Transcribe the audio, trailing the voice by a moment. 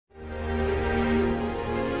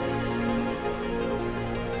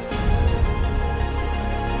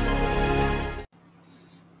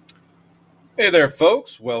Hey there,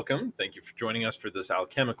 folks. Welcome. Thank you for joining us for this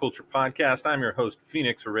Alchemi-Culture podcast. I'm your host,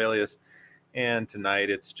 Phoenix Aurelius, and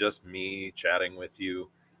tonight it's just me chatting with you.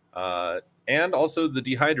 And also the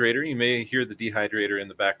dehydrator. You may hear the dehydrator in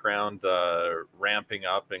the background ramping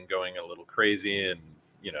up and going a little crazy, and,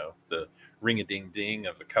 the ring-a-ding-ding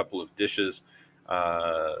of a couple of dishes,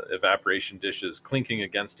 evaporation dishes clinking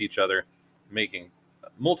against each other, making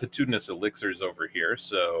multitudinous elixirs over here.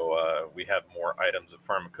 So we have more items of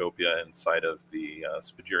pharmacopoeia inside of the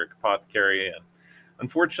spagyric apothecary, and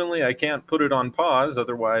unfortunately I can't put it on pause,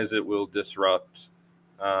 otherwise it will disrupt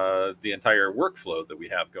the entire workflow that we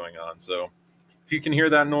have going on. So if you can hear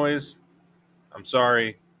that noise, I'm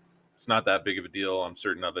sorry. It's not that big of a deal. I'm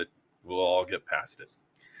certain of it. We'll all get past it.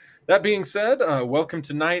 That being said, welcome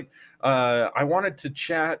tonight. I wanted to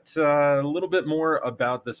chat a little bit more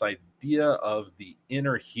about this idea of the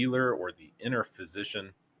inner healer or the inner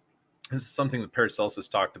physician. This is something that Paracelsus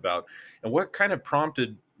talked about. And what kind of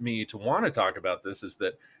prompted me to want to talk about this is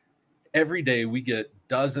that every day we get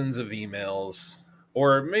dozens of emails,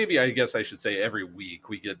 or maybe I guess I should say every week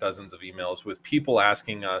we get dozens of emails with people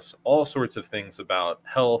asking us all sorts of things about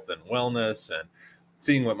health and wellness, and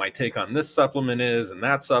seeing what my take on this supplement is and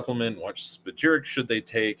that supplement, what spagyric should they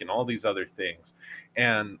take, and all these other things.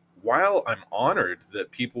 And while I'm honored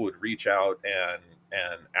that people would reach out and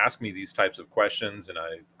ask me these types of questions, and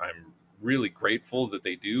I'm really grateful that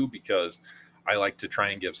they do, because I like to try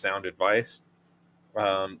and give sound advice,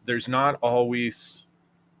 there's not always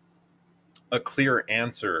a clear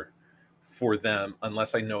answer for them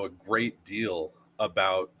unless I know a great deal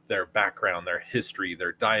about their background, their history,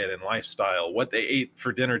 their diet and lifestyle, what they ate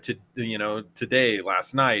for dinner today,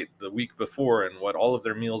 last night, the week before, and what all of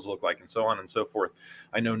their meals look like, and so on and so forth.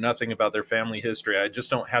 I know nothing about their family history. I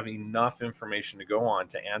just don't have enough information to go on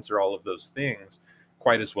to answer all of those things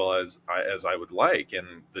quite as well as I would like.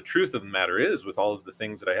 And the truth of the matter is, with all of the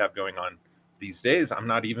things that I have going on these days, I'm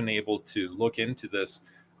not even able to look into this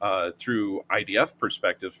through IDF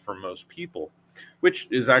perspective for most people, which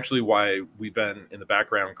is actually why we've been in the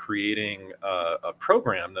background creating a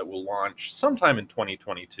program that will launch sometime in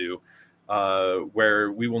 2022,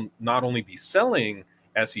 where we will not only be selling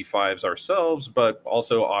SE5s ourselves, but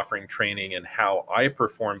also offering training in how I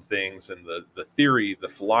perform things, and the theory, the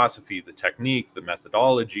philosophy, the technique, the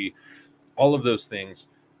methodology, all of those things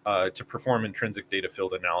to perform intrinsic data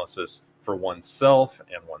field analysis for oneself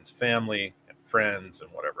and one's family and friends and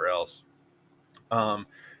whatever else.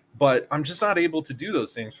 But I'm just not able to do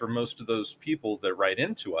those things for most of those people that write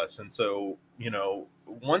into us. And so,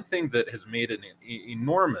 one thing that has made an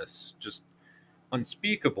enormous, just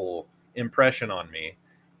unspeakable impression on me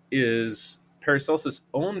is Paracelsus'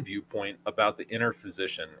 own viewpoint about the inner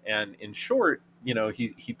physician. And in short,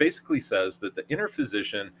 he basically says that the inner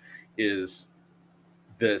physician is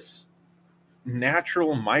this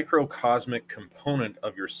natural microcosmic component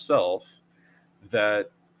of yourself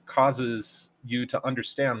that causes you to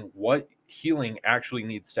understand what healing actually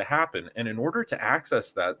needs to happen. And in order to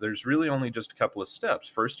access that, there's really only just a couple of steps.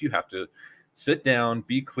 First, you have to sit down,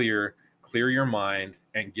 be clear your mind,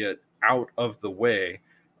 and get out of the way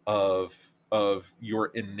of your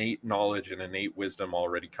innate knowledge and innate wisdom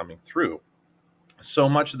already coming through. So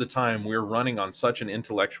much of the time we're running on such an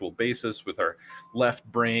intellectual basis with our left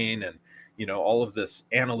brain, and all of this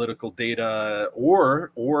analytical data,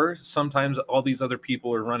 or sometimes all these other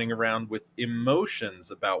people are running around with emotions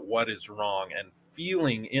about what is wrong and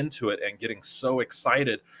feeling into it and getting so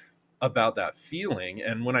excited about that feeling.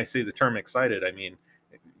 And when I say the term excited, I mean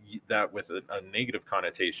that with a negative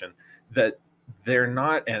connotation, that they're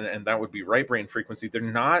not, and that would be right brain frequency, they're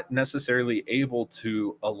not necessarily able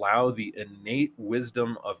to allow the innate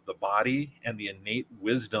wisdom of the body and the innate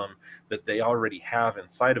wisdom that they already have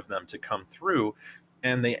inside of them to come through.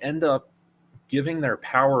 And they end up giving their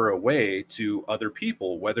power away to other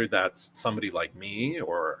people, whether that's somebody like me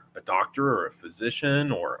or a doctor or a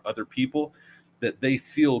physician or other people that they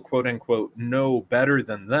feel, quote unquote, know better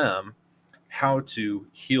than them how to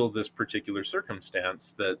heal this particular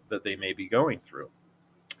circumstance that they may be going through.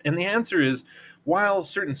 And the answer is, while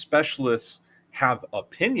certain specialists have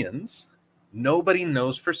opinions, nobody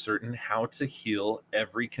knows for certain how to heal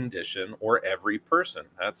every condition or every person.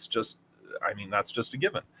 That's just a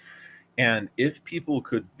given. And if people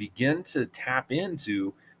could begin to tap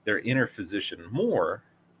into their inner physician more,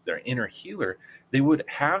 their inner healer, they would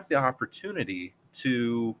have the opportunity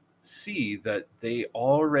to see that they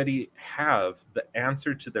already have the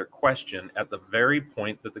answer to their question at the very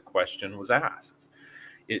point that the question was asked.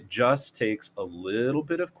 It just takes a little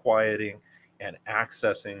bit of quieting and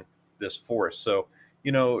accessing this force. So,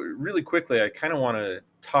 really quickly, I kind of want to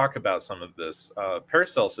talk about some of this.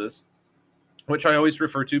 Paracelsus which I always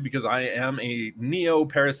refer to because I am a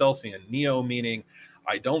neo-Paracelsian. Neo meaning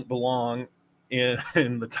I don't belong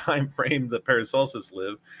in the time frame that Paracelsus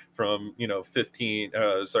lived from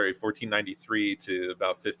 1493 to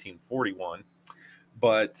about 1541.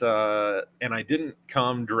 But and I didn't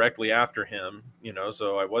come directly after him,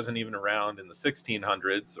 so I wasn't even around in the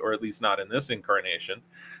 1600s, or at least not in this incarnation.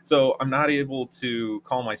 So I'm not able to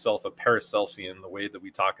call myself a Paracelsian the way that we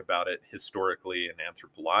talk about it historically and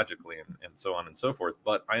anthropologically and so on and so forth.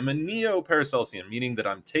 But I'm a neo-Paracelsian, meaning that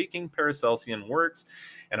I'm taking Paracelsian works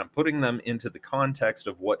and I'm putting them into the context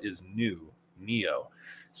of what is new, neo.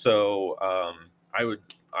 So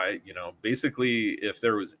basically, if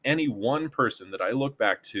there was any one person that I look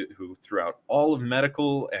back to who throughout all of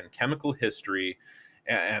medical and chemical history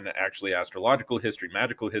and actually astrological history,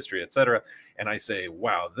 magical history, etc., and I say,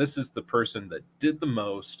 wow, this is the person that did the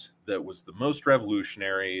most, that was the most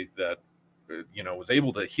revolutionary, that was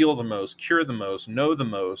able to heal the most, cure the most, know the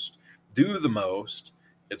most, do the most,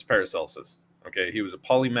 it's Paracelsus. Okay, he was a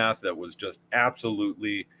polymath that was just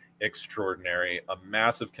absolutely extraordinary, a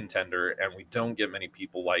massive contender, and we don't get many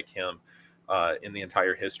people like him in the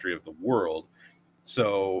entire history of the world.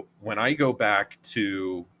 So when I go back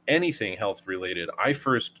to anything health related, I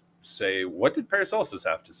first say, what did Paracelsus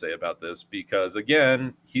have to say about this? Because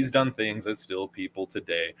again, he's done things that still people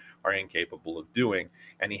today are incapable of doing.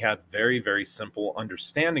 And he had very, very simple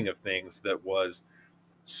understanding of things that was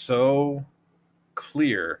so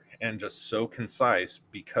clear and just so concise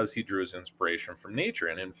because he drew his inspiration from nature.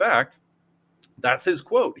 And in fact, that's his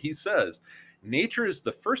quote. He says, nature is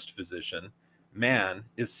the first physician, man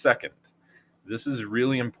is second. This is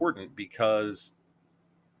really important because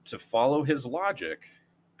to follow his logic,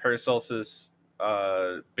 Paracelsus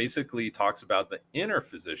basically talks about the inner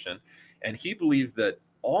physician, and he believed that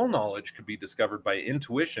all knowledge could be discovered by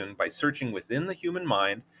intuition, by searching within the human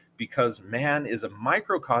mind, because man is a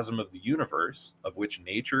microcosm of the universe, of which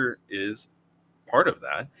nature is part of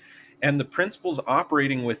that. And the principles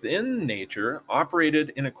operating within nature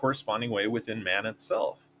operated in a corresponding way within man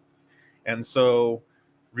itself. And so,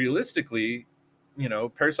 realistically,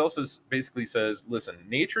 Paracelsus basically says, listen,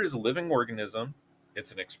 nature is a living organism.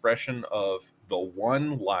 It's an expression of the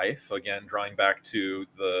one life, again, drawing back to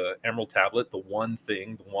the Emerald Tablet, the one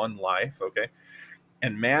thing, the one life, okay?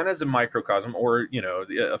 And man as a microcosm, or,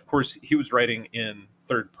 of course, he was writing in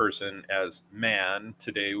third person as man.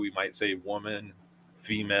 Today, we might say woman,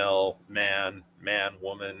 female, man,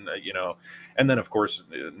 woman, and then, of course,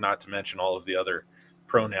 not to mention all of the other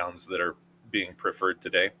pronouns that are being preferred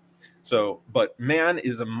today. So, but man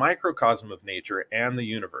is a microcosm of nature and the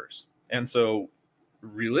universe. And so,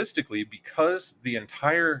 realistically, because the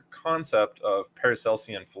entire concept of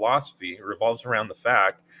Paracelsian philosophy revolves around the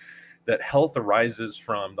fact that health arises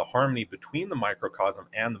from the harmony between the microcosm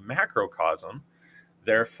and the macrocosm,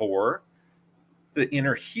 therefore, the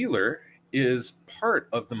inner healer is part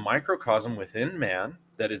of the microcosm within man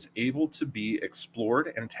that is able to be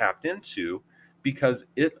explored and tapped into because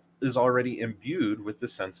it is already imbued with the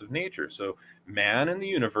sense of nature. So man and the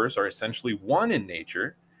universe are essentially one in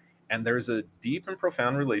nature, and there's a deep and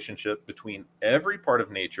profound relationship between every part of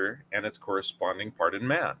nature and its corresponding part in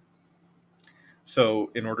man. So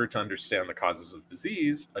in order to understand the causes of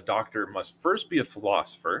disease, a doctor must first be a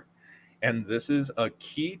philosopher, and this is a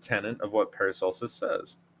key tenet of what Paracelsus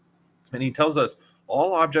says. And he tells us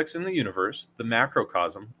all objects in the universe, the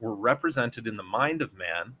macrocosm, were represented in the mind of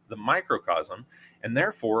man, the microcosm, and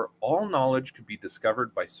therefore all knowledge could be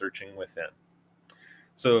discovered by searching within.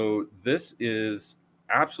 So this is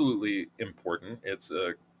absolutely important. It's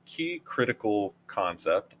a key critical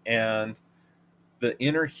concept, and the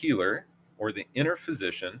inner healer or the inner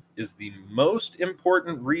physician is the most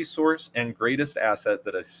important resource and greatest asset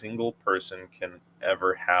that a single person can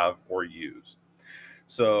ever have or use.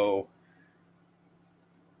 So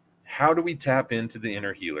how do we tap into the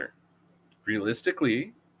inner healer?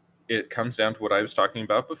 Realistically, it comes down to what I was talking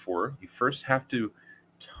about before. You first have to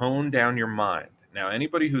tone down your mind. Now,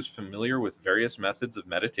 anybody who's familiar with various methods of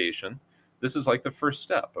meditation, this is like the first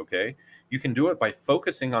step, okay? You can do it by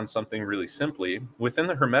focusing on something really simply. Within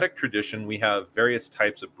the Hermetic tradition, we have various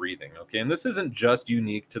types of breathing, okay? And this isn't just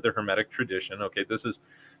unique to the Hermetic tradition, okay? This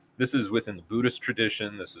is within the Buddhist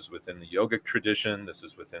tradition, this is within the yogic tradition, this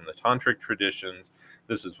is within the tantric traditions,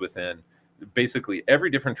 this is within basically every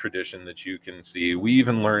different tradition that you can see. We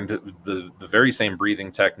even learned the very same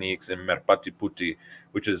breathing techniques in Merpati Putih,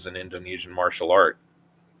 which is an Indonesian martial art.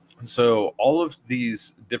 So all of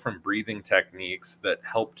these different breathing techniques that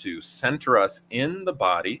help to center us in the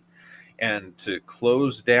body and to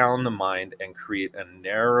close down the mind and create a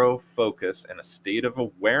narrow focus and a state of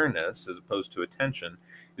awareness as opposed to attention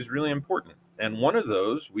is really important. And one of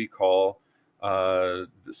those we call the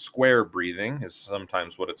square breathing, is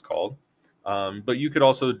sometimes what it's called. But you could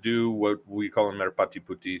also do what we call in Merpati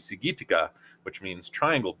Putti Sigitika, which means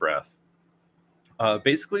triangle breath.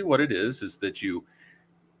 Basically, what it is that you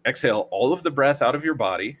exhale all of the breath out of your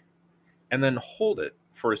body and then hold it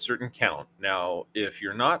for a certain count. Now, if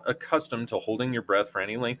you're not accustomed to holding your breath for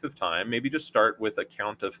any length of time, maybe just start with a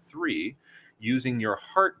count of 3 using your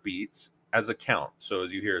heartbeats as a count. So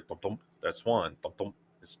as you hear thump thump, that's 1, thump thump,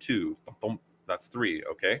 that's 2, thump thump, that's 3,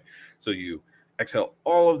 okay? So you exhale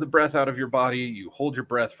all of the breath out of your body, you hold your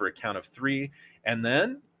breath for a count of 3, and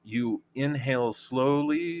then you inhale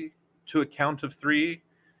slowly to a count of 3,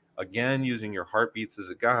 again using your heartbeats as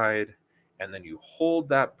a guide, and then you hold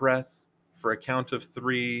that breath for a count of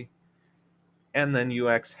 3, and then you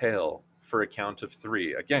exhale for a count of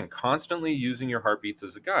 3. Again, constantly using your heartbeats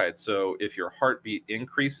as a guide. So if your heartbeat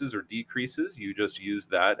increases or decreases, you just use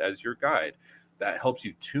that as your guide. That helps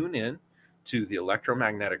you tune in to the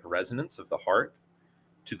electromagnetic resonance of the heart,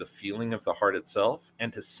 to the feeling of the heart itself,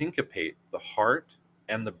 and to syncopate the heart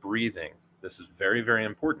and the breathing. This is very, very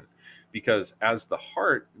important, because as the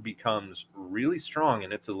heart becomes really strong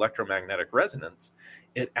in its electromagnetic resonance,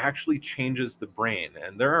 it actually changes the brain.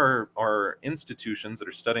 And there are institutions that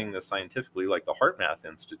are studying this scientifically, like the Heart Math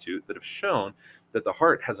Institute, that have shown that the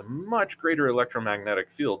heart has a much greater electromagnetic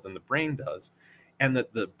field than the brain does, and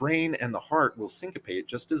that the brain and the heart will syncopate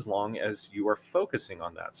just as long as you are focusing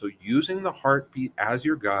on that. So using the heartbeat as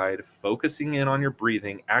your guide, focusing in on your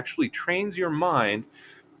breathing, actually trains your mind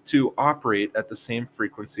to operate at the same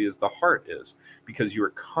frequency as the heart is, because you are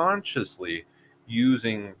consciously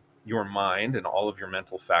using your mind and all of your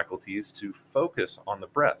mental faculties to focus on the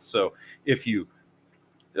breath. So if you,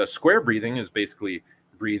 a square breathing is basically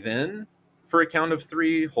breathe in for a count of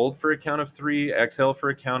 3, hold for a count of 3, exhale for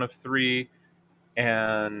a count of 3,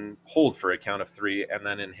 and hold for a count of 3, and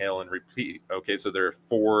then inhale and repeat. Okay, so there are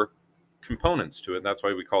 4 components to it. That's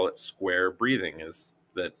why we call it square breathing, is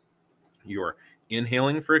that you're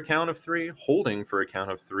inhaling for a count of 3, holding for a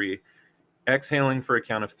count of 3, exhaling for a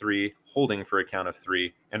count of 3, holding for a count of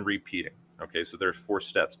 3, and repeating. Okay, so there's 4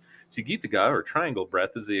 steps. Sigitaka, or triangle breath,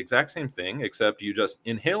 is the exact same thing, except you just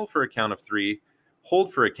inhale for a count of 3,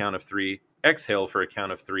 hold for a count of 3, exhale for a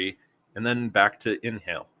count of 3, and then back to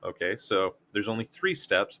inhale. Okay, so there's only 3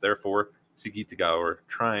 steps, therefore Sigitaka, or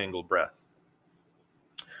triangle breath.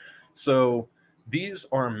 So these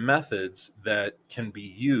are methods that can be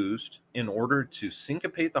used in order to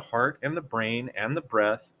syncopate the heart and the brain and the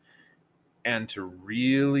breath, and to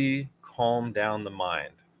really calm down the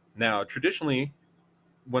mind. Now, traditionally,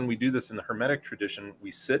 when we do this in the Hermetic tradition, we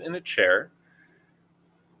sit in a chair,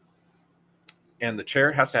 and the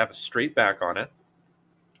chair has to have a straight back on it.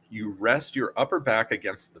 You rest your upper back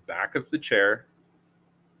against the back of the chair.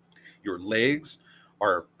 Your legs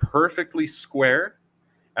are perfectly square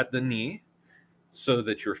at the knee, so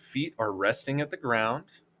that your feet are resting at the ground,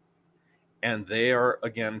 and they are,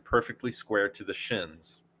 again, perfectly square to the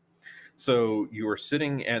shins. So you are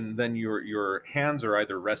sitting, and then your hands are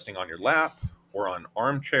either resting on your lap or on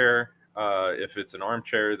armchair. If it's an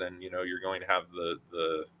armchair, then you're going to have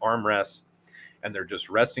the armrests, and they're just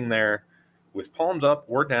resting there with palms up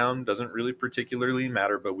or down. Doesn't really particularly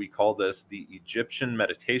matter, but we call this the Egyptian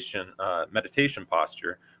meditation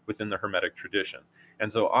posture within the Hermetic tradition.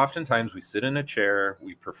 And so oftentimes we sit in a chair,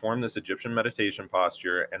 we perform this Egyptian meditation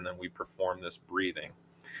posture, and then we perform this breathing.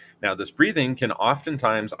 Now, this breathing can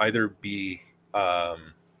oftentimes either be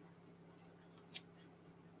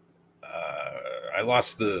I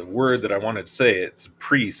lost the word that I wanted to say. It's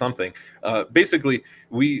pre-something. Basically,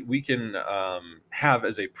 we can have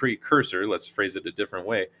as a precursor, let's phrase it a different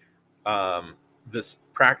way, this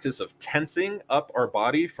practice of tensing up our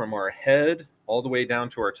body from our head all the way down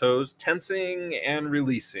to our toes, tensing and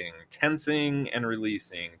releasing, tensing and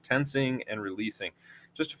releasing, tensing and releasing,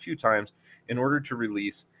 just a few times, in order to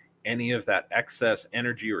release any of that excess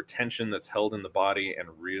energy or tension that's held in the body, and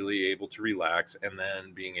really able to relax, and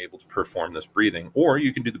then being able to perform this breathing. Or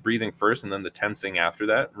you can do the breathing first and then the tensing after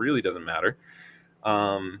that. It really doesn't matter.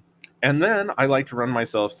 And then I like to run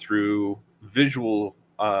myself through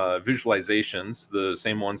visualizations, the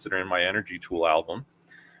same ones that are in my Energy Tool album,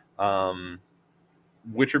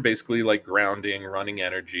 which are basically like grounding, running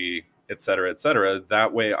energy, etc., etc.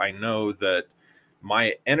 That way I know that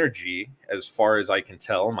my energy, as far as I can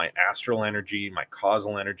tell, my astral energy, my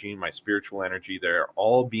causal energy, my spiritual energy, they're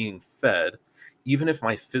all being fed. Even if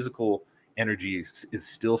my physical energy is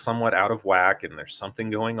still somewhat out of whack and there's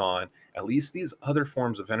something going on, at least these other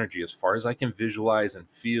forms of energy, as far as I can visualize and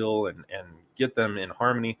feel and get them in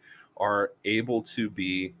harmony, are able to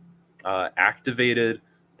be activated,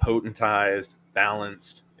 potentized,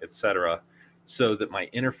 balanced, etc., so that my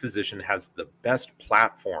inner physician has the best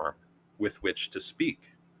platform with which to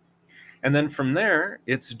speak. And then from there,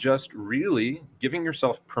 it's just really giving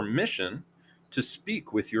yourself permission to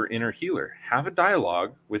speak with your inner healer. Have a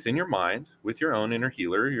dialogue within your mind with your own inner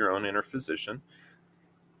healer, your own inner physician,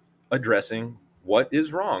 addressing what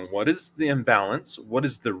is wrong, what is the imbalance, what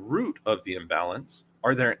is the root of the imbalance.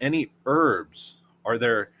 Are there any herbs? Are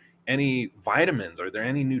there any vitamins? Are there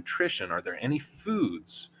any nutrition? Are there any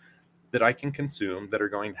foods that I can consume that are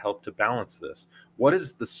going to help to balance this? What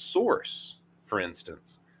is the source, for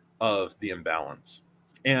instance, of the imbalance?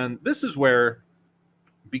 And this is where,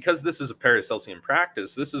 because this is a Paracelsian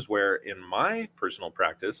practice, this is where in my personal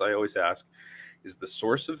practice, I always ask, is the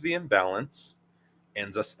source of the imbalance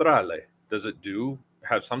ens astrale? Does it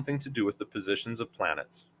have something to do with the positions of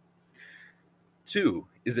planets? 2,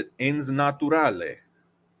 is it ens naturale?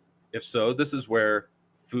 If so, this is where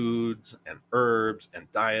foods and herbs and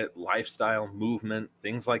diet, lifestyle, movement,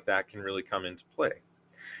 things like that can really come into play.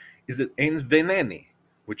 Is it ens veneni,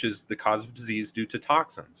 which is the cause of disease due to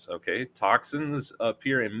toxins? Okay, toxins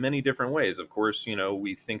appear in many different ways. Of course,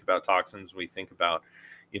 we think about toxins, we think about,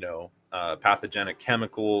 pathogenic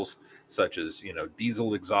chemicals such as,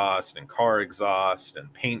 diesel exhaust and car exhaust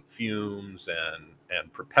and paint fumes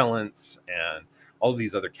and propellants and all of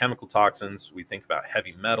these other chemical toxins. We think about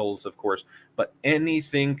heavy metals, of course, but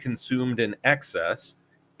anything consumed in excess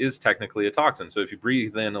is technically a toxin. So if you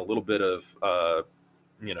breathe in a little bit of, a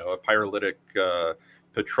pyrolytic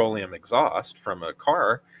petroleum exhaust from a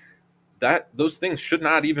car, those things should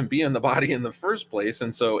not even be in the body in the first place.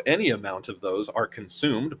 And so any amount of those are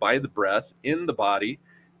consumed by the breath in the body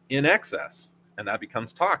in excess, and that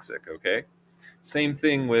becomes toxic. Okay. Same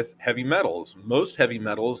thing with heavy metals. Most heavy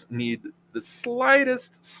metals need the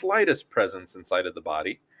slightest presence inside of the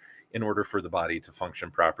body in order for the body to function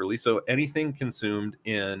properly. So anything consumed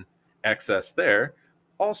in excess there,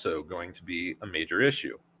 also going to be a major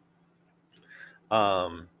issue.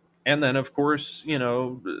 And then, of course,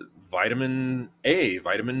 vitamin A,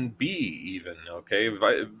 vitamin B even, okay?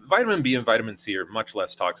 Vitamin B and vitamin C are much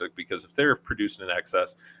less toxic because if they're produced in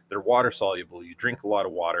excess, they're water soluble. You drink a lot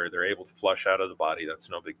of water, they're able to flush out of the body. That's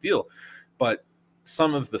no big deal. But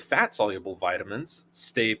some of the fat-soluble vitamins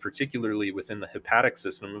stay particularly within the hepatic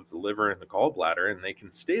system of the liver and the gallbladder, and they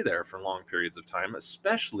can stay there for long periods of time,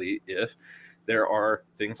 especially if there are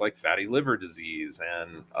things like fatty liver disease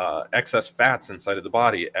and excess fats inside of the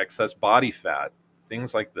body, excess body fat,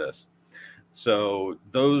 things like this. So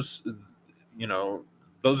those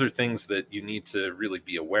are things that you need to really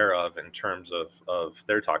be aware of in terms of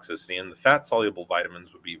their toxicity. And the fat-soluble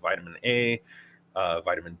vitamins would be vitamin A,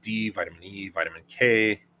 vitamin D, vitamin E, vitamin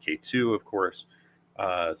K, K2, of course,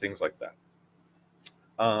 things like that.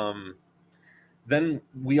 Then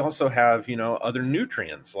we also have, other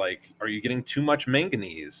nutrients, like, are you getting too much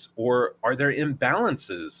manganese, or are there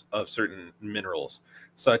imbalances of certain minerals,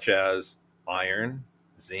 such as iron,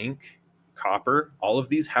 zinc, copper? All of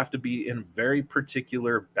these have to be in very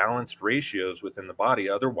particular balanced ratios within the body.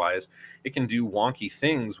 Otherwise, it can do wonky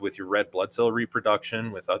things with your red blood cell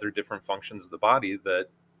reproduction, with other different functions of the body that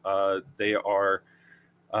they are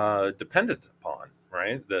dependent upon,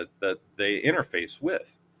 right? That they interface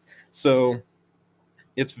with. So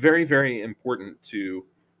it's very, very important to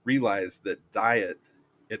realize that diet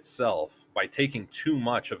itself, by taking too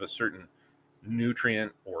much of a certain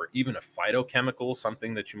nutrient or even a phytochemical,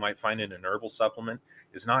 something that you might find in an herbal supplement,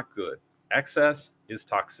 is not good. Excess is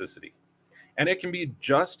toxicity. And it can be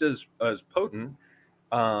just as potent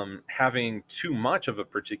having too much of a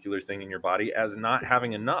particular thing in your body as not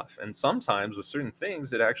having enough. And sometimes with certain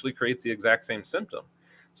things, it actually creates the exact same symptom.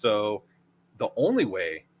 So the only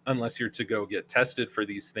way, unless you're to go get tested for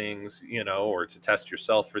these things, or to test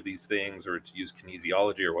yourself for these things, or to use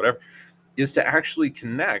kinesiology or whatever, is to actually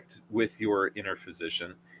connect with your inner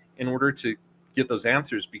physician in order to get those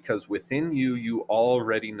answers, because within you, you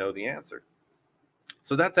already know the answer.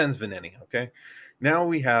 So that's ens veneni, okay? Now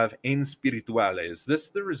we have ens spirituale. Is this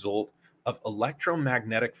the result of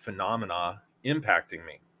electromagnetic phenomena impacting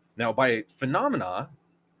me? Now, by phenomena,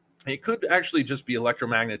 it could actually just be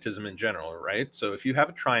electromagnetism in general, right? So if you have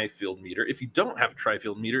a tri-field meter, if you don't have a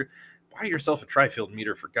tri-field meter, buy yourself a tri-field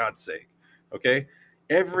meter, for God's sake, okay?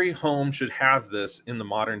 Every home should have this in the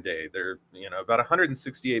modern day. They're, about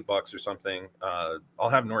 $168 or something. I'll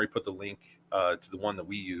have Nori put the link to the one that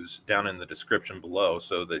we use down in the description below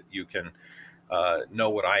so that you can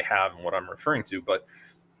know what I have and what I'm referring to. But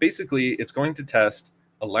basically, it's going to test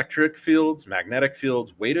electric fields, magnetic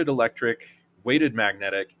fields, weighted electric, weighted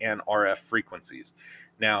magnetic, and RF frequencies.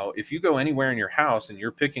 Now, if you go anywhere in your house and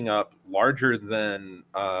you're picking up larger than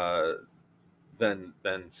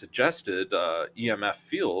suggested EMF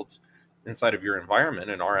fields inside of your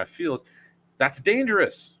environment and RF fields, that's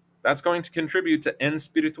dangerous. That's going to contribute to N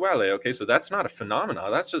spirituale. Okay, so that's not a phenomena.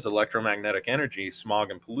 That's just electromagnetic energy,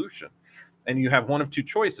 smog, and pollution. And you have one of two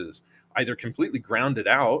choices: either completely ground it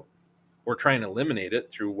out or try and eliminate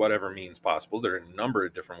it through whatever means possible. There are a number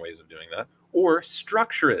of different ways of doing that. Or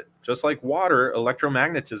structure it. Just like water,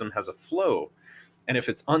 electromagnetism has a flow. And if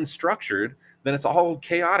it's unstructured, then it's all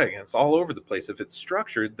chaotic and it's all over the place. If it's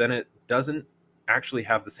structured, then it doesn't actually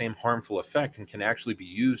have the same harmful effect and can actually be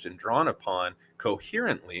used and drawn upon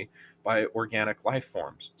coherently by organic life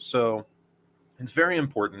forms. So it's very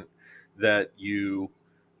important that you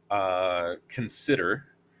consider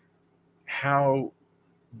how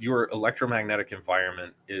your electromagnetic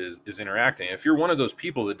environment is interacting. If you're one of those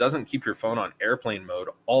people that doesn't keep your phone on airplane mode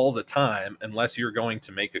all the time, unless you're going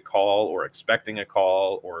to make a call or expecting a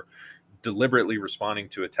call or deliberately responding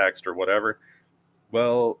to a text or whatever,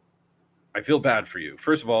 well, I feel bad for you.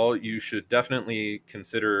 First of all, you should definitely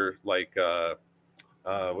consider, like,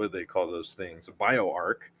 what do they call those things? A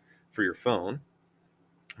BioArc for your phone.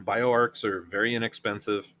 BioArcs are very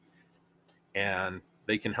inexpensive, and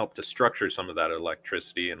they can help to structure some of that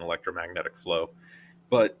electricity and electromagnetic flow.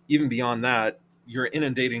 But even beyond that, you're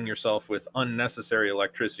inundating yourself with unnecessary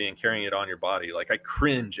electricity and carrying it on your body. Like, I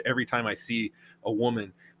cringe every time I see a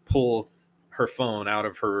woman pull her phone out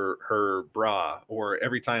of her bra, or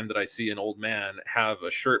every time that I see an old man have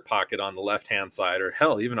a shirt pocket on the left hand side, or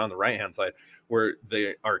hell, even on the right hand side, where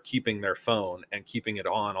they are keeping their phone and keeping it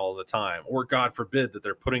on all the time, or God forbid that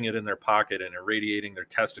they're putting it in their pocket and irradiating their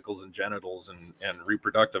testicles and genitals and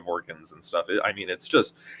reproductive organs and stuff. I mean, it's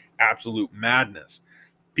just absolute madness.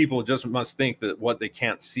 People just must think that what they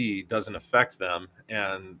can't see doesn't affect them,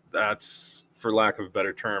 and that's, for lack of a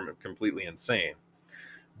better term, completely insane.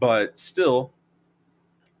 But still,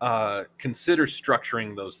 consider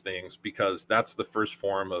structuring those things, because that's the first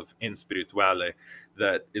form of in spirituale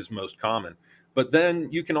that is most common. But then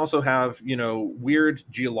you can also have, weird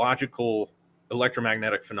geological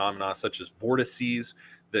electromagnetic phenomena such as vortices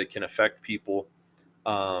that can affect people.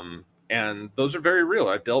 And those are very real.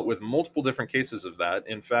 I've dealt with multiple different cases of that.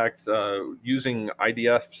 In fact, using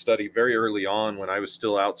IDF study very early on, when I was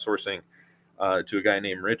still outsourcing to a guy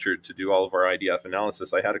named Richard to do all of our IDF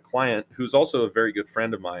analysis, I had a client who's also a very good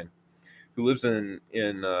friend of mine who lives in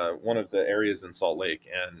one of the areas in Salt Lake,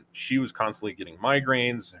 and she was constantly getting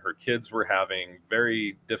migraines. Her kids were having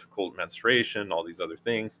very difficult menstruation, all these other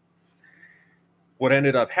things. What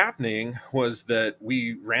ended up happening was that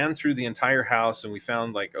we ran through the entire house and we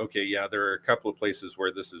found, like, okay, yeah, there are a couple of places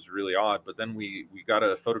where this is really odd. But then we got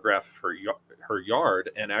a photograph of her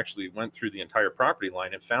yard and actually went through the entire property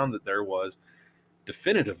line and found that there was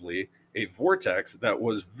definitively a vortex that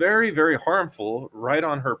was very, very harmful right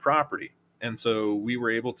on her property. And so we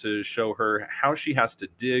were able to show her how she has to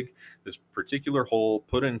dig this particular hole,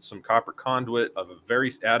 put in some copper conduit at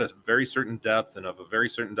a very certain depth and of a very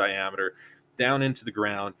certain diameter, down into the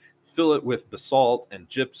ground, fill it with basalt and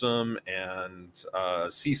gypsum and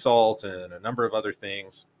sea salt and a number of other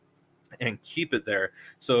things, and keep it there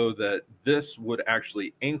so that this would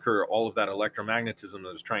actually anchor all of that electromagnetism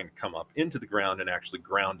that was trying to come up into the ground and actually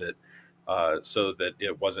ground it, so that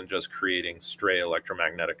it wasn't just creating stray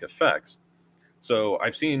electromagnetic effects. So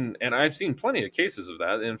I've seen plenty of cases of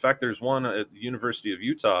that. In fact, there's one at the University of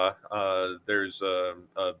Utah. There's a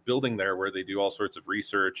building there where they do all sorts of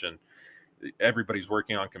research, and everybody's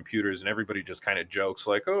working on computers, and everybody just kind of jokes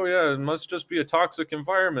like, oh yeah, it must just be a toxic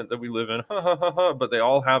environment that we live in, ha ha ha ha. But they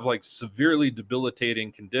all have like severely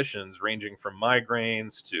debilitating conditions ranging from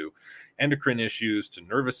migraines to endocrine issues to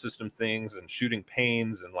nervous system things and shooting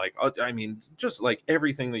pains, and like, I mean, just like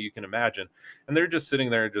everything that you can imagine. And they're just sitting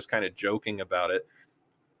there just kind of joking about it,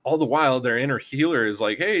 all the while their inner healer is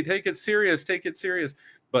like, hey, take it serious, take it serious.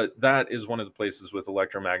 But that is one of the places with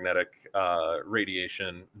electromagnetic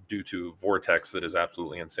radiation due to vortex that is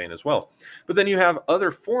absolutely insane as well. But then you have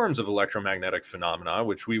other forms of electromagnetic phenomena,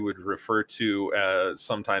 which we would refer to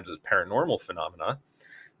sometimes as paranormal phenomena,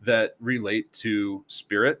 that relate to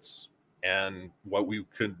spirits and what we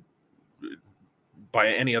could, by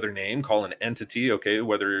any other name, call an entity. Okay,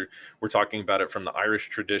 whether we're talking about it from the Irish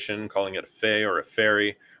tradition, calling it a fae or a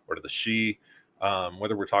fairy, or to the she,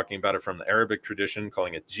 whether we're talking about it from the Arabic tradition,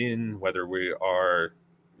 calling it jinn, whether we are,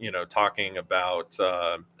 talking about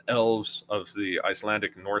elves of the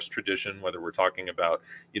Icelandic Norse tradition, whether we're talking about,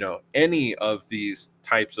 any of these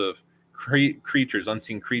types of creatures,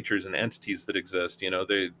 unseen creatures and entities that exist.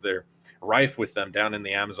 They're rife with them down in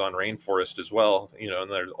the Amazon rainforest as well.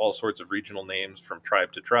 And there's all sorts of regional names from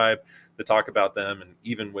tribe to tribe that talk about them, and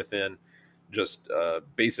even within just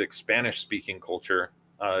basic Spanish-speaking culture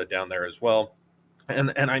down there as well.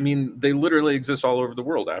 And I mean, they literally exist all over the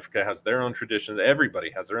world. Africa has their own traditions.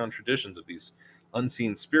 Everybody has their own traditions of these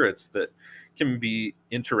unseen spirits that can be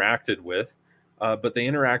interacted with, but they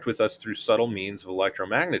interact with us through subtle means of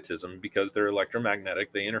electromagnetism. Because they're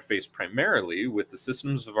electromagnetic, they interface primarily with the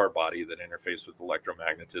systems of our body that interface with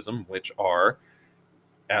electromagnetism, which are,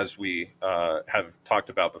 as we have talked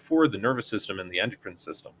about before, the nervous system and the endocrine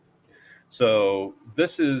system. So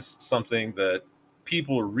this is something that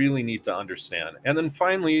people really need to understand. And then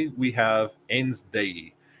finally, we have ens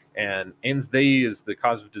Dei. And ens Dei is the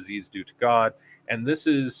cause of disease due to God. And this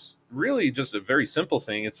is really just a very simple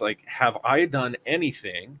thing. It's like, have I done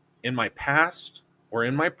anything in my past or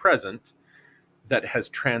in my present that has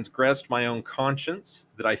transgressed my own conscience,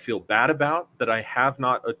 that I feel bad about, that I have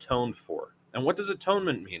not atoned for? And what does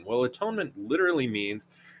atonement mean? Well, atonement literally means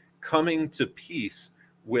coming to peace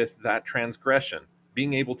with that transgression,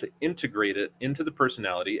 being able to integrate it into the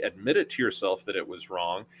personality, admit it to yourself that it was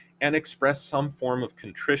wrong, and express some form of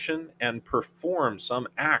contrition and perform some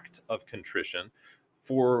act of contrition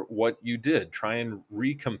for what you did. Try and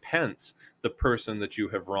recompense the person that you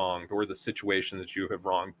have wronged or the situation that you have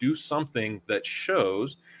wronged. Do something that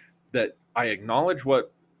shows that I acknowledge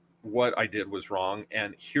what I did was wrong,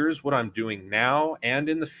 and here's what I'm doing now and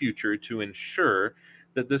in the future to ensure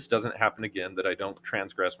that this doesn't happen again, that I don't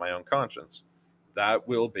transgress my own conscience. That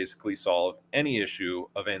will basically solve any issue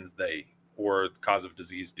of ens Dei, or cause of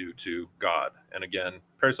disease due to God. And again,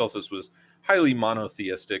 Paracelsus was highly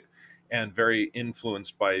monotheistic and very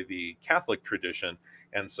influenced by the Catholic tradition.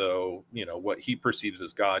 And so, what he perceives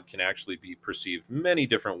as God can actually be perceived many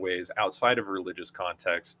different ways outside of a religious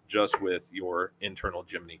context, just with your internal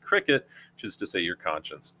Jiminy Cricket, which is to say your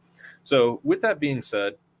conscience. So with that being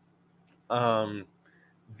said,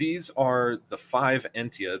 these are the 5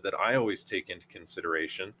 entia that I always take into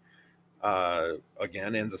consideration.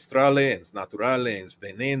 Again, ens astrale, ens naturale, ens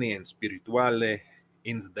venene, ens spirituale,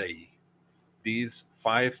 ens Dei. These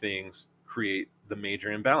 5 things create the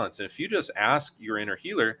major imbalance. And if you just ask your inner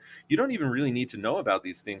healer, you don't even really need to know about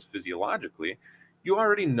these things physiologically. You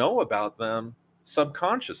already know about them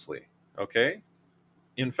subconsciously, okay?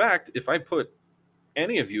 In fact, if I put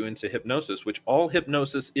any of you into hypnosis, which all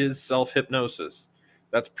hypnosis is self-hypnosis,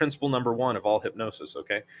 that's principle number 1 of all hypnosis,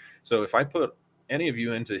 okay? So if I put any of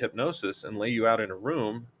you into hypnosis and lay you out in a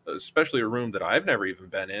room, especially a room that I've never even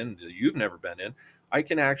been in, that you've never been in, I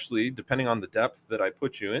can actually, depending on the depth that I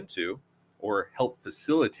put you into, or help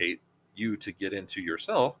facilitate you to get into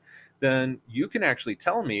yourself, then you can actually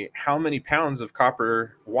tell me how many pounds of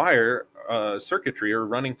copper wire circuitry are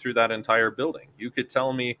running through that entire building. You could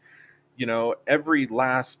tell me, every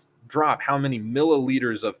last drop, how many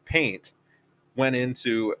milliliters of paint went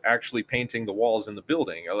into actually painting the walls in the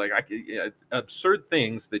building. Like, absurd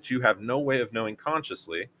things that you have no way of knowing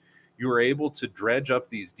consciously. You are able to dredge up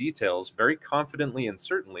these details very confidently and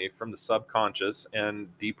certainly from the subconscious and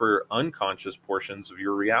deeper unconscious portions of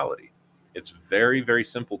your reality. It's very, very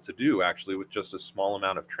simple to do, actually, with just a small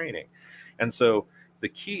amount of training. And so the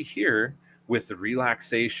key here with the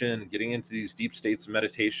relaxation, getting into these deep states of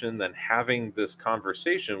meditation, then having this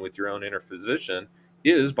conversation with your own inner physician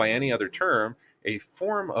is, by any other term, a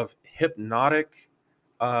form of hypnotic,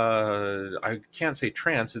 I can't say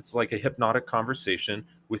trance, it's like a hypnotic conversation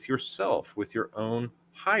with yourself, with your own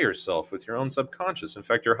higher self, with your own subconscious. In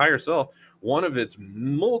fact, your higher self, one of its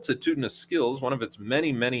multitudinous skills, one of its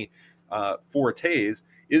many, many fortes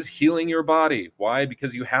is healing your body. Why?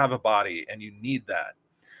 Because you have a body and you need that.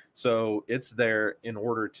 So it's there in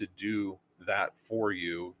order to do that for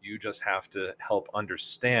you. You just have to help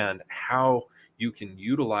understand how you can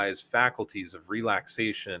utilize faculties of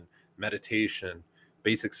relaxation, meditation,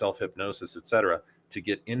 basic self-hypnosis, etc., to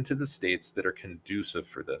get into the states that are conducive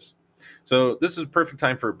for this. So this is a perfect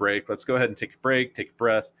time for a break. Let's go ahead and take a break, take a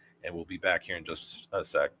breath, and we'll be back here in just a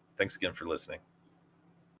sec. Thanks again for listening.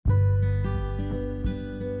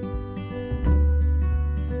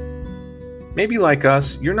 Maybe like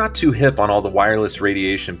us, you're not too hip on all the wireless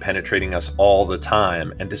radiation penetrating us all the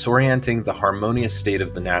time and disorienting the harmonious state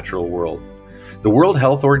of the natural world. The World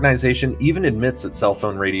Health Organization even admits that cell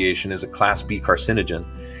phone radiation is a Class B carcinogen,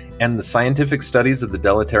 and the scientific studies of the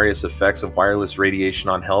deleterious effects of wireless radiation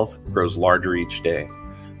on health grows larger each day.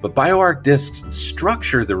 But bioarc discs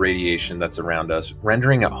structure the radiation that's around us,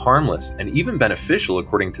 rendering it harmless and even beneficial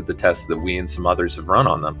according to the tests that we and some others have run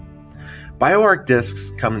on them. BioArc discs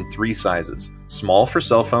come in 3 sizes: small for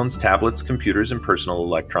cell phones, tablets, computers, and personal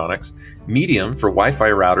electronics, medium for Wi-Fi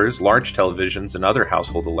routers, large televisions, and other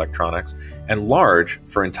household electronics, and large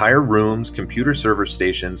for entire rooms, computer server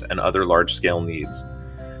stations, and other large-scale needs.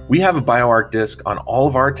 We have a BioArc disc on all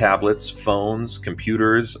of our tablets, phones,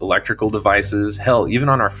 computers, electrical devices, hell, even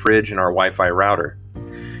on our fridge and our Wi-Fi router.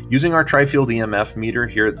 Using our tri-field EMF meter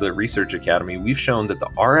here at the Research Academy, we've shown that the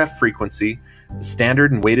RF frequency, the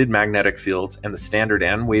standard and weighted magnetic fields, and the standard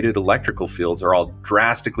and weighted electrical fields are all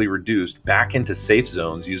drastically reduced back into safe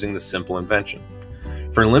zones using this simple invention.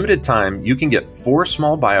 For a limited time, you can get 4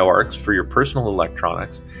 small BioArcs for your personal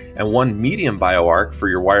electronics and 1 medium BioArc for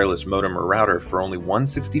your wireless modem or router for only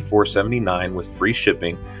 $164.79 with free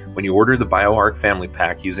shipping when you order the BioArc family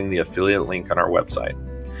pack using the affiliate link on our website.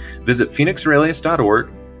 Visit phoenixaurelius.org,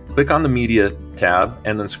 click on the Media tab,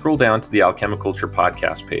 and then scroll down to the Alchemi-Culture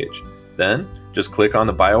podcast page. Then, just click on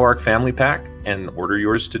the BioArc family pack and order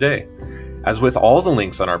yours today. As with all the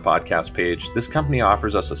links on our podcast page, this company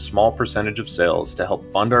offers us a small percentage of sales to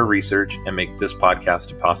help fund our research and make this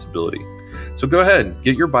podcast a possibility. So go ahead,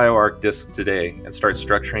 get your BioArc disc today and start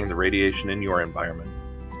structuring the radiation in your environment.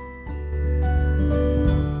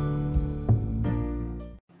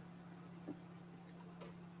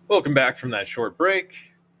 Welcome back from that short break.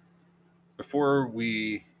 Before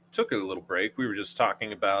we took a little break, we were just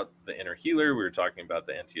talking about the inner healer, we were talking about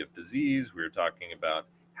the anti of disease, we were talking about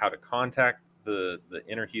how to contact the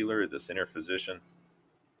inner healer, this inner physician.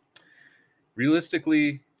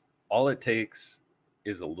 Realistically, all it takes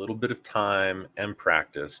is a little bit of time and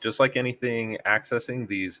practice. Just like anything, accessing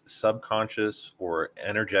these subconscious or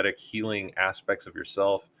energetic healing aspects of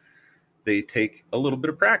yourself, they take a little bit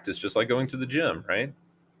of practice, just like going to the gym, right?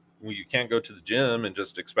 Well, you can't go to the gym and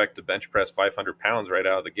just expect to bench press 500 pounds right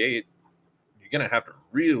out of the gate. You're going to have to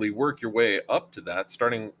really work your way up to that,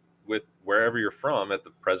 starting with wherever you're from at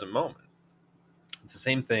the present moment. It's the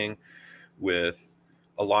same thing with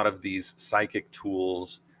a lot of these psychic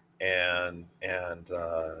tools and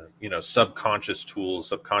subconscious tools,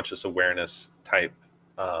 subconscious awareness type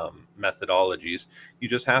methodologies. You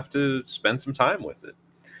just have to spend some time with it.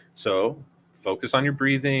 So focus on your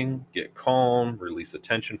breathing, get calm, release the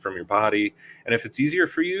tension from your body. And if it's easier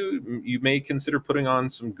for you, you may consider putting on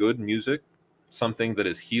some good music, something that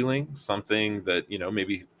is healing, something that,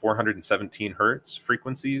 maybe 417 hertz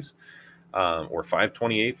frequencies or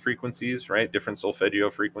 528 frequencies, right? Different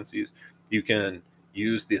solfeggio frequencies. You can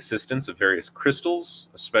use the assistance of various crystals,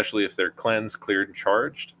 especially if they're cleansed, cleared, and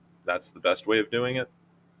charged. That's the best way of doing it.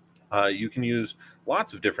 You can use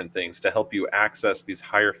lots of different things to help you access these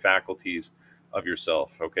higher faculties of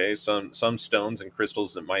yourself, okay? Some stones and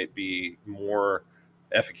crystals that might be more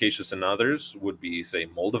efficacious than others would be, say,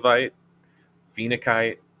 moldavite,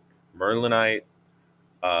 phenakite, merlinite.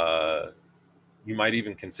 You might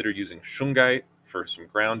even consider using shungite for some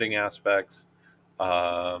grounding aspects.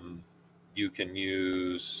 You can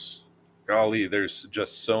use, golly, there's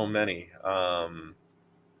just so many.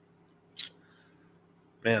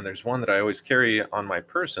 There's one that I always carry on my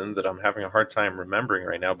person that I'm having a hard time remembering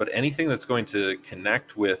right now, but anything that's going to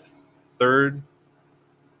connect with third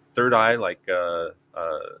eye, like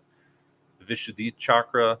Vishuddhi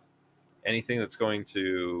chakra, anything that's going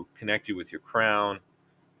to connect you with your crown,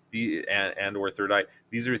 and or third eye.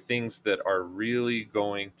 These are things that are really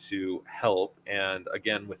going to help. And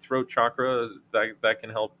again, with throat chakra, that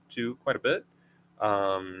can help too quite a bit.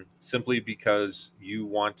 Simply because you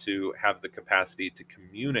want to have the capacity to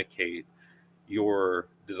communicate your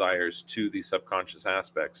desires to these subconscious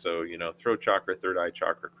aspects. So, throat chakra, third eye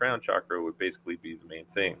chakra, crown chakra would basically be the main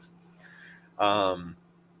things.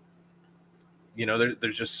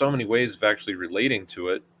 There's just so many ways of actually relating to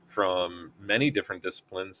it from many different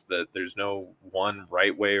disciplines that there's no one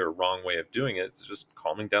right way or wrong way of doing it. It's just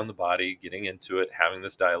calming down the body, getting into it, having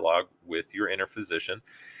this dialogue with your inner physician.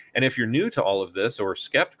 And if you're new to all of this or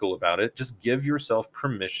skeptical about it, just give yourself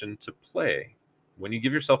permission to play. When you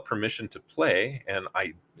give yourself permission to play, and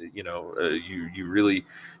you really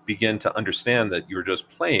begin to understand that you're just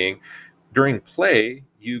playing. During play,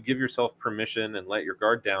 you give yourself permission and let your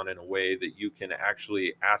guard down in a way that you can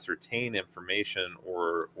actually ascertain information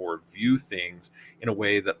or view things in a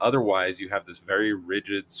way that otherwise you have this very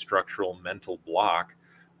rigid structural mental block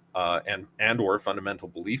and or fundamental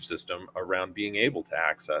belief system around being able to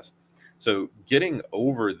access. So getting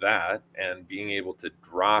over that and being able to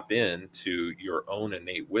drop into your own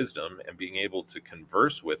innate wisdom and being able to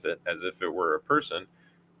converse with it as if it were a person,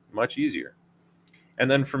 much easier. And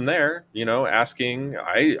then from there, asking,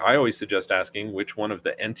 I always suggest asking which one of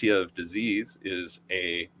the entia of disease is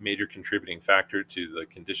a major contributing factor to the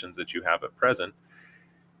conditions that you have at present.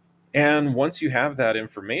 And once you have that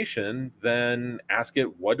information, then ask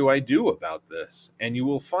it, what do I do about this? And you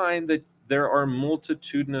will find that there are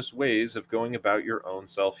multitudinous ways of going about your own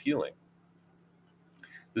self healing.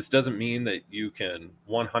 This doesn't mean that you can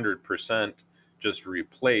 100% just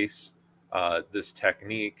replace this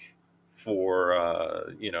technique for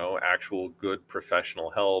actual good professional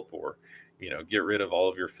help, or get rid of all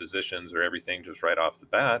of your physicians or everything just right off the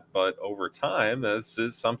bat. But over time, this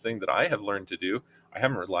is something that I have learned to do. I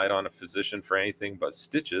haven't relied on a physician for anything but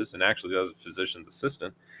stitches, and actually that was a physician's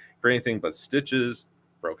assistant for anything but stitches,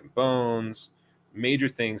 broken bones, major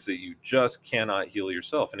things that you just cannot heal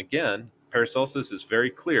yourself. And again, Paracelsus is very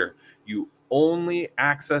clear. You only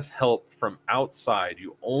access help from outside.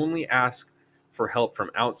 You only ask for help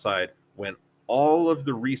from outside when all of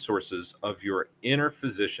the resources of your inner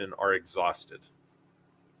physician are exhausted,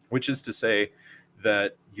 which is to say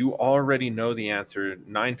that you already know the answer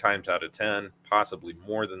 9 times out of 10, possibly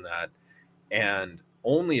more than that. And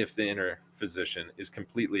only if the inner physician is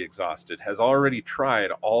completely exhausted, has already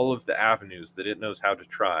tried all of the avenues that it knows how to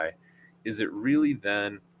try, is it really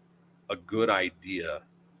then a good idea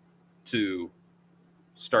to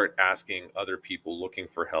start asking other people, looking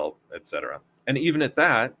for help, etc. And even at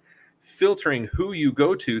that, filtering who you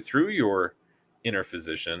go to through your inner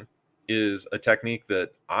physician is a technique that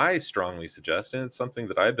I strongly suggest, and it's something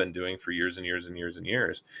that I've been doing for years and years and years and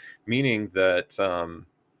years, meaning that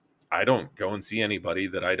I don't go and see anybody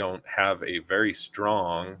that I don't have a very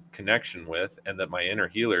strong connection with, and that my inner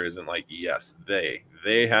healer isn't like, yes, they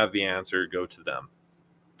have the answer, go to them.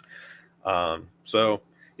 So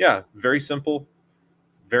yeah, very simple,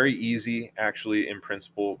 very easy actually in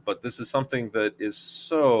principle, but this is something that is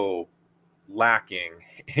so lacking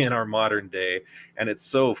in our modern day, and it's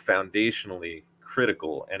so foundationally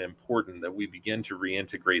critical and important that we begin to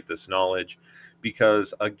reintegrate this knowledge,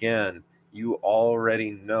 because again, you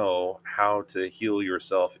already know how to heal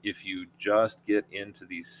yourself if you just get into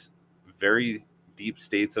these very deep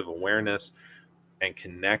states of awareness and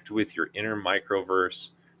connect with your inner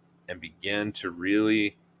microverse and begin to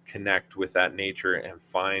really connect with that nature and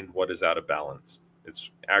find what is out of balance.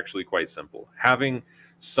 It's actually quite simple. Having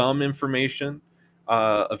some information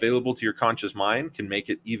available to your conscious mind can make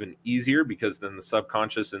it even easier, because then the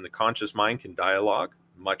subconscious and the conscious mind can dialogue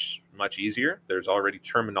much, much easier. There's already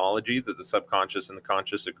terminology that the subconscious and the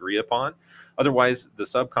conscious agree upon. Otherwise, the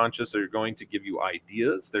subconscious are going to give you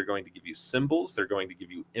ideas, they're going to give you symbols, they're going to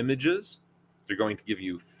give you images, they're going to give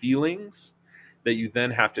you feelings that you then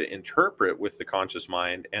have to interpret with the conscious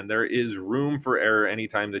mind. And there is room for error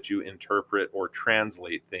anytime that you interpret or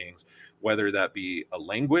translate things, whether that be a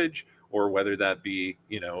language or whether that be,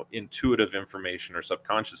 intuitive information or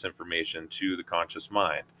subconscious information to the conscious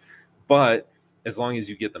mind. But as long as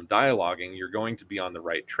you get them dialoguing, you're going to be on the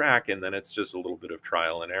right track. And then it's just a little bit of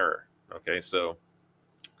trial and error. Okay. So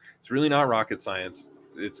it's really not rocket science.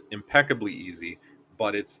 It's impeccably easy,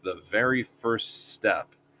 but it's the very first step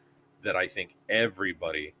that I think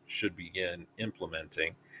everybody should begin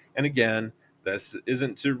implementing. And again, this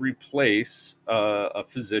isn't to replace a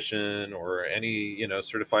physician or any,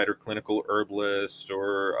 certified or clinical herbalist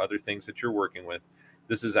or other things that you're working with.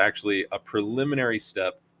 This is actually a preliminary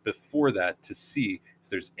step before that to see if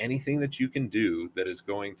there's anything that you can do that is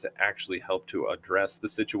going to actually help to address the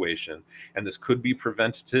situation. And this could be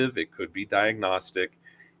preventative, it could be diagnostic,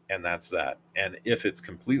 and that's that. And if it's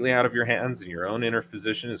completely out of your hands and your own inner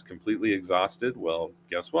physician is completely exhausted, well,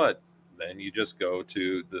 guess what? Then you just go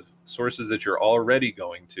to the sources that you're already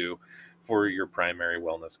going to for your primary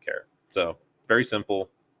wellness care. So very simple.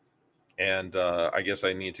 And I guess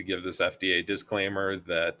I need to give this FDA disclaimer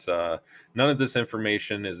that none of this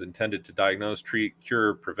information is intended to diagnose, treat,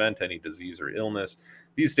 cure, prevent any disease or illness.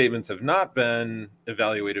 These statements have not been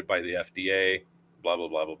evaluated by the FDA, blah, blah,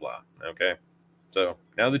 blah, blah, blah. Okay. So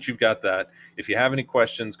now that you've got that, if you have any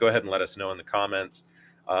questions, go ahead and let us know in the comments.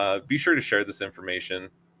 Be sure to share this information.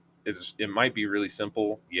 It might be really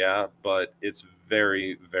simple, yeah, but it's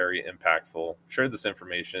very, very impactful. Share this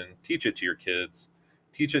information, teach it to your kids,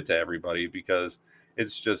 teach it to everybody, because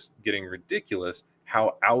it's just getting ridiculous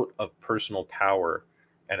how out of personal power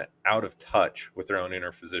and out of touch with their own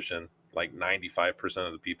inner physician, like 95%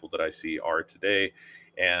 of the people that I see are today.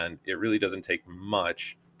 And it really doesn't take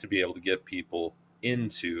much to be able to get people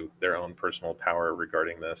into their own personal power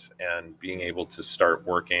regarding this, and being able to start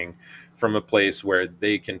working from a place where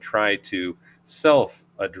they can try to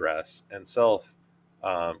self-address and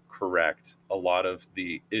self-correct a lot of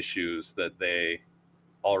the issues that they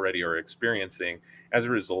already are experiencing as a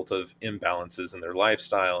result of imbalances in their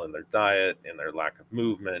lifestyle, in their diet, in their lack of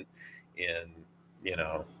movement, in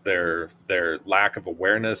their lack of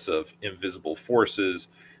awareness of invisible forces,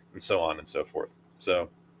 and so on and so forth. So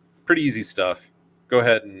pretty easy stuff. Go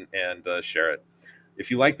ahead and share it. If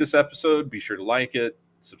you like this episode, be sure to like it,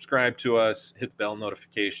 subscribe to us, hit the bell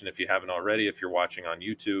notification if you haven't already, if you're watching on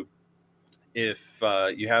YouTube. If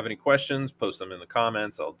you have any questions, post them in the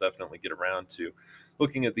comments. I'll definitely get around to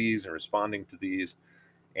looking at these and responding to these.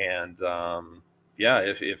 And yeah,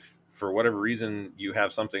 if for whatever reason you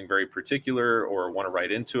have something very particular or want to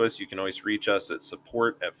write into us, you can always reach us at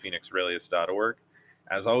support@phoenixaurelius.org.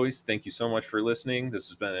 As always, thank you so much for listening. This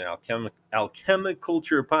has been an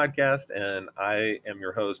Alchemi-Culture podcast, and I am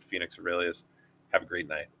your host, Phoenix Aurelius. Have a great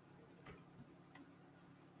night.